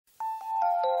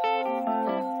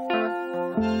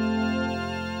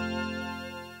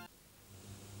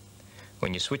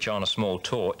when you switch on a small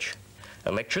torch,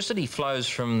 electricity flows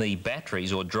from the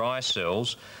batteries or dry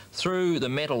cells through the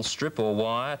metal strip or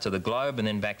wire to the globe and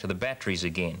then back to the batteries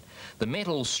again. The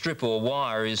metal strip or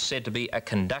wire is said to be a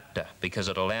conductor because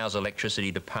it allows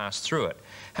electricity to pass through it.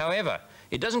 However,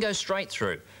 it doesn't go straight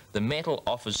through. The metal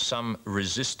offers some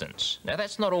resistance. Now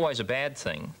that's not always a bad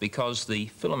thing because the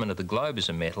filament of the globe is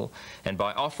a metal, and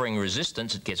by offering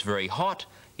resistance it gets very hot,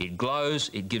 it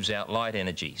glows, it gives out light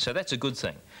energy. So that's a good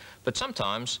thing. But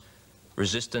sometimes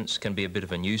resistance can be a bit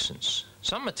of a nuisance.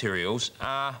 Some materials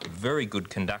are very good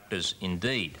conductors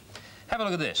indeed. Have a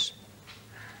look at this.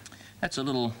 That's a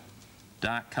little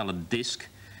dark coloured disc.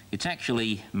 It's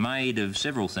actually made of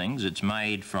several things. It's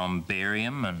made from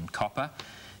barium and copper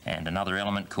and another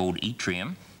element called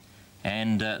yttrium,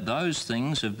 and those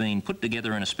things have been put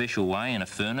together in a special way in a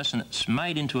furnace, and it's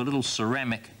made into a little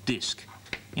ceramic disc.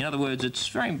 In other words, it's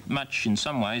very much in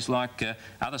some ways like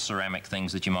other ceramic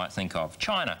things that you might think of.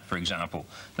 China, for example,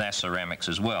 they're ceramics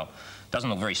as well.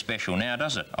 Doesn't look very special now,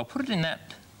 does it? I'll put it in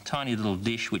that tiny little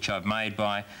dish which I've made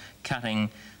by cutting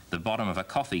the bottom of a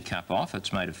coffee cup off.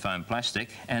 It's made of foam plastic,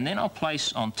 and then I'll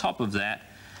place on top of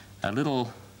that a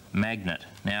little magnet.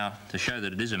 Now, to show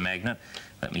that it is a magnet,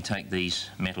 let me take these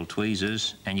metal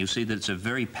tweezers, and you'll see that it's a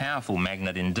very powerful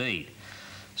magnet indeed.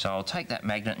 So I'll take that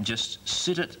magnet and just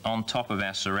sit it on top of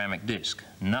our ceramic disc.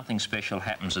 Nothing special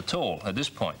happens at all at this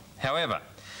point. However,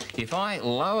 if I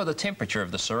lower the temperature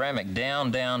of the ceramic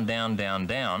down, down, down, down,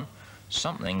 down,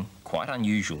 something quite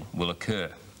unusual will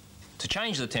occur. To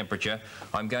change the temperature,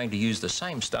 I'm going to use the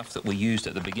same stuff that we used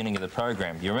at the beginning of the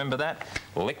program. Do you remember that?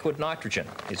 Liquid nitrogen.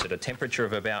 It's at a temperature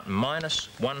of about minus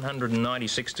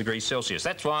 196 degrees Celsius.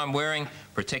 That's why I'm wearing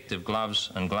protective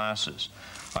gloves and glasses.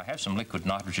 I have some liquid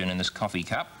nitrogen in this coffee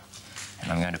cup,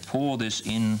 and I'm going to pour this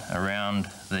in around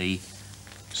the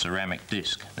ceramic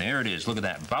disc. There it is, look at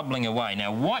that, bubbling away.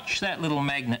 Now watch that little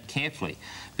magnet carefully,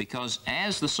 because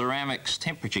as the ceramic's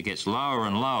temperature gets lower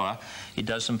and lower, it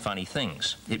does some funny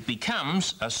things. It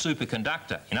becomes a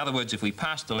superconductor. In other words, if we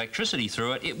passed electricity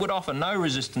through it, it would offer no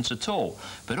resistance at all.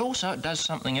 But also it does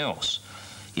something else.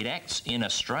 It acts in a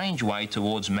strange way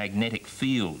towards magnetic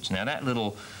fields. Now that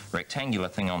little rectangular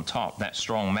thing on top, that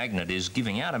strong magnet, is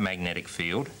giving out a magnetic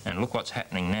field, and look what's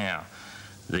happening now.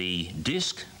 The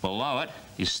disc below it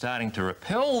is starting to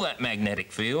repel that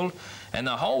magnetic field, and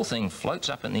the whole thing floats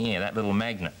up in the air, that little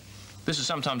magnet. This is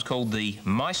sometimes called the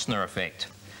Meissner Effect.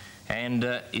 And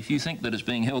if you think that it's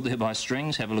being held there by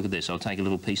strings, have a look at this. I'll take a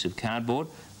little piece of cardboard,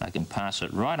 I can pass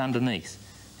it right underneath,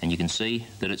 and you can see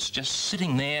that it's just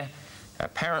sitting there,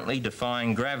 apparently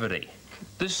defying gravity.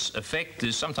 This effect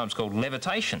is sometimes called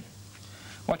levitation.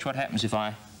 Watch what happens if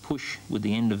I push with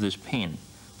the end of this pen.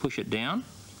 Push it down,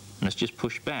 and it's just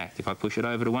pushed back. If I push it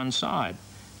over to one side,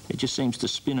 it just seems to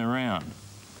spin around.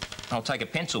 I'll take a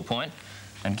pencil point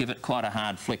and give it quite a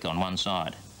hard flick on one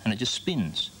side, and it just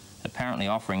spins, apparently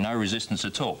offering no resistance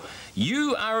at all.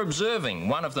 You are observing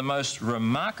one of the most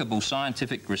remarkable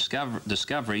scientific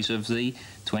discoveries of the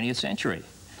 20th century,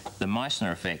 the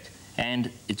Meissner Effect.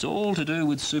 And it's all to do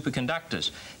with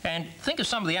superconductors. And think of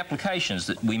some of the applications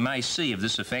that we may see of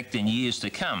this effect in years to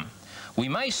come. We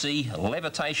may see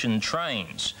levitation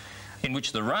trains, in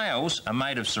which the rails are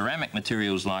made of ceramic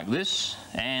materials like this,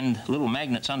 and little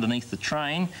magnets underneath the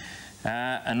train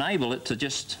enable it to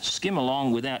just skim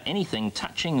along without anything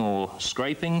touching or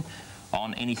scraping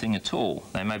on anything at all.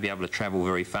 They may be able to travel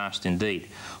very fast indeed.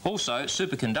 Also,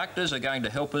 superconductors are going to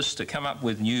help us to come up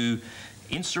with new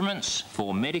instruments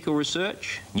for medical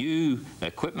research, new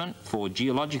equipment for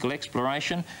geological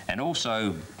exploration, and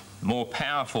also more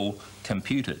powerful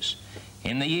computers.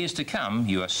 In the years to come,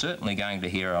 you are certainly going to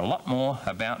hear a lot more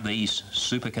about these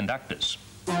superconductors.